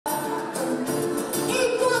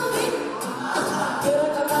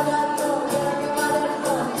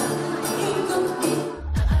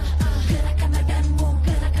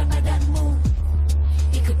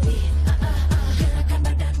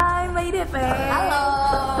Halo.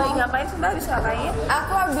 Lagi ngapain sih Mbak? Habis ngapain?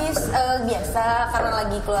 Aku habis biasa karena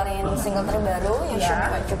lagi keluarin single terbaru yang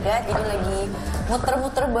juga juga, jadi lagi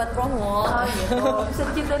muter-muter buat promo. Oh gitu. Bisa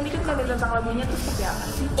diceritain dikit nggak tentang lagunya tuh seperti apa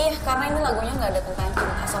sih? Iya, karena ini lagunya nggak ada tentang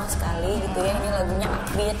cinta sama sekali gitu ya. Ini lagunya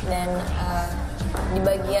upbeat dan di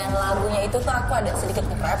bagian lagunya itu tuh aku ada sedikit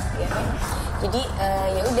nge-rap ya. Jadi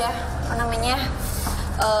ya udah apa namanya,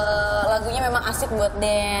 lagunya memang asik buat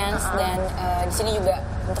dance dan di sini juga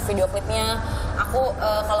untuk video klipnya aku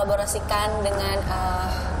kolaborasikan dengan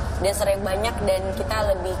dancer yang banyak dan kita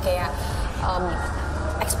lebih kayak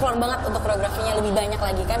explore banget untuk koreografinya lebih banyak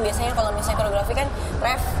lagi kan. Biasanya kalau misalnya koreografi kan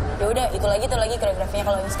ref ya udah itu lagi koreografinya.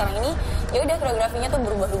 Kalau sekarang ini ya udah koreografinya tuh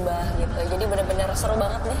berubah-ubah gitu. Jadi benar-benar seru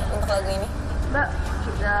banget nih untuk lagu ini. Mbak,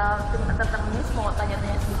 kita tentang ini mau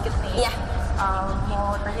tanya-tanya sedikit nih. Iya.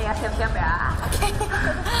 Mau tanya ya, siap-siap ya. Oke.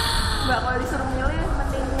 Mbak, kalau disuruh milih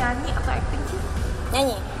mending nyanyi atau acting sih?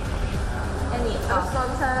 Nyanyi. Nyanyi. Terus kalau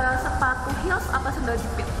misalnya sepatu heels apa sandal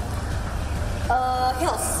jepit?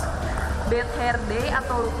 Heels. Bad hair day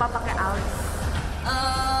atau lupa pakai alis?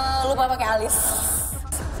 Lupa pakai alis.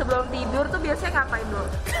 Sebelum tidur tuh biasanya ngapain dulu?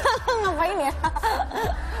 Ngapain ya?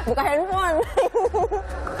 Buka handphone.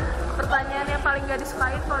 Pertanyaan yang paling gak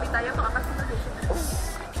disukain kalau ditanya tuh apa sih?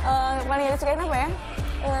 Paling gak disukain apa ya?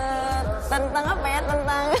 Tentang apa ya?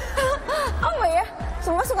 Tentang apa ya?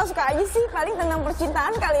 Semua suka-suka aja sih. Paling tentang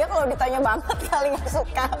percintaan kali ya, kalau ditanya banget kali gak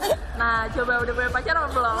suka. Nah, coba udah punya pacar apa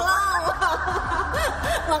belum? Belum.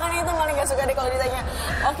 Makanya itu paling gak suka deh kalau ditanya.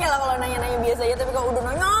 Oke lah kalau nanya-nanya biasa aja, tapi kalau udah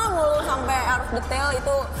nanya mulu sampai harus detail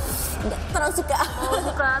itu gak terlalu suka. Oh,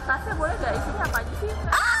 buka tasnya boleh gak? Isinya apa aja sih?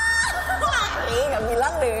 Gak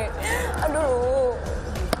bilang deh. Aduh,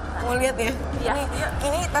 mau lihat ya? Iya.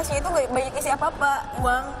 Ini tasnya itu gak banyak isi apa-apa,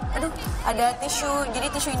 uang. Aduh, ada tisu. Jadi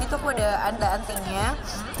tisu ini tuh aku ada antingnya,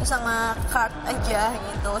 terus sama card aja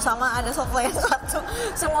gitu, sama ada software yang satu.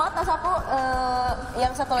 Semua tas aku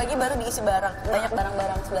yang satu lagi baru diisi barang, banyak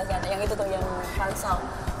barang-barang sebelah sana. Yang itu tuh yang ransel.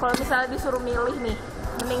 Kalau misalnya disuruh milih nih,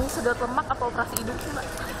 mending sedot lemak atau operasi hidung sih Mbak?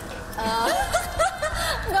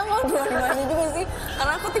 Nggak mau dua-duanya juga sih,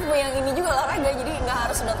 karena aku tipe yang ini juga olahraga, jadi nggak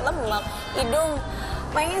harus sedot lemak. Hidung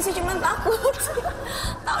pengen sih, cuman takut.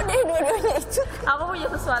 Tahu deh dua-duanya itu. Aku punya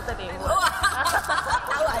sesuatu nih.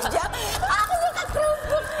 Tahu aja. Aku suka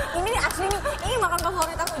kerupuk. Ini nih asli nih. Ini makan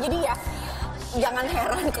favorit aku. Jadi ya jangan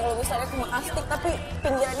heran kalau misalnya aku makan steak tapi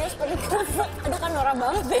pinggirannya seperti kerupuk. Aduh kan norak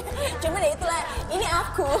banget deh. Cuman ya itulah. Ini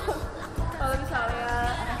aku. Kalau misalnya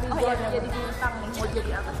jadi bintang nih, mau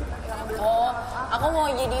jadi apa sih? Oh, aku mau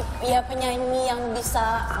jadi ya penyanyi yang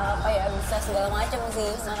bisa apa ya, bisa segala macam sih.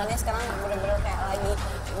 Makanya sekarang bener-bener kayak lagi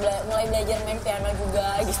mulai belajar main piano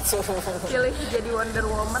juga gitu. Pilih jadi Wonder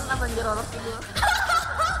Woman atau Nyerorok Kidul?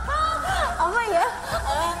 Apa ya?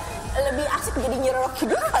 Lebih asik jadi Nyerorok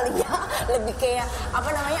Kidul kali ya. Lebih kayak apa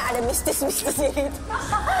namanya, ada mistis-mistisnya gitu.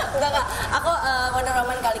 Enggak. Aku Wonder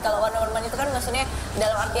Woman kali. Kalau Wonder Woman itu kan maksudnya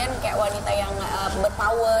dalam artian kayak wanita yang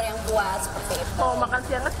berpower, yang kuat seperti itu. Mau makan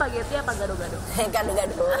siangnya spaghetti apa gado-gado?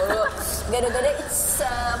 Gado-gado. Gado-gado it's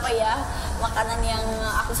apa ya, makanan yang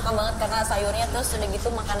aku suka banget karena sayurnya terus udah gitu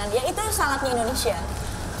makanan ya itu saladnya Indonesia.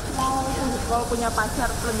 Mau kalau punya pacar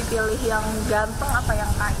lebih pilih yang ganteng apa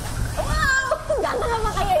yang kaya? Wow, ganteng apa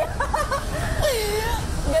kaya ya?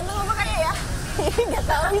 Ganteng apa kaya ya? Gak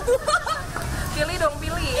tahu itu. Pilih dong,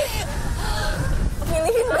 pilih.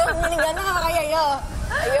 Pilihin dong, ini ganteng apa kaya ya?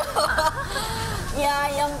 Ayo. Ya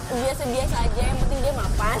yang biasa-biasa aja, yang penting dia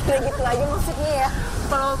mapan. Udah gitu aja maksudnya ya.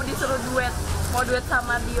 Kalau disuruh duet, mau duet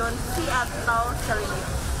sama Beyonce atau Celine?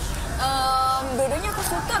 Dua-duanya aku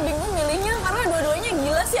suka, bingung milihnya karena dua-duanya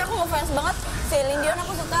gila sih, aku ngefans banget. Celine Dion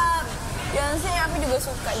aku suka, Beyonce aku juga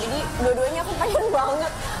suka, jadi dua-duanya aku pengen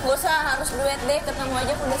banget. Gak usah harus duet deh, ketemu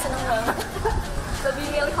aja aku udah seneng banget. Lebih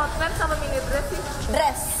milih hot pants sama mini dress sih?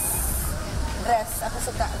 Dress, aku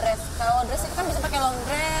suka dress. Kalau dress itu kan bisa pakai long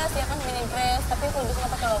dress, ya kan mini dress, tapi aku lebih suka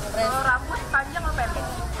pakai long dress. Kalau rambut panjang atau pendek?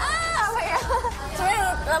 Apa ya?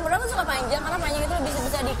 Sebenarnya rambut suka panjang karena panjang itu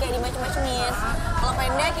bisa di kayak dimacem-macemin. Kalau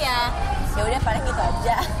pendek ya udah paling gitu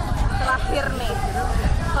aja. Terakhir nih,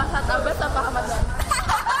 Farhat Abbas apa Ahmad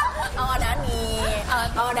Dhani?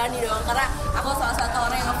 Ahmad Dhani dong, karena aku salah satu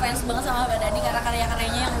orang yang ngefans banget sama Ahmad Dhani karena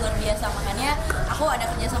karya-karyanya yang luar biasa, makanya aku ada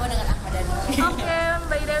kerjasama dengan Ahmad Dhani. Oke,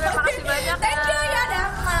 Mbak Dewi, makasih banyak. Thank you ya,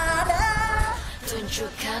 Daripada.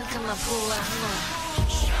 Tunjukkan kemampuanmu.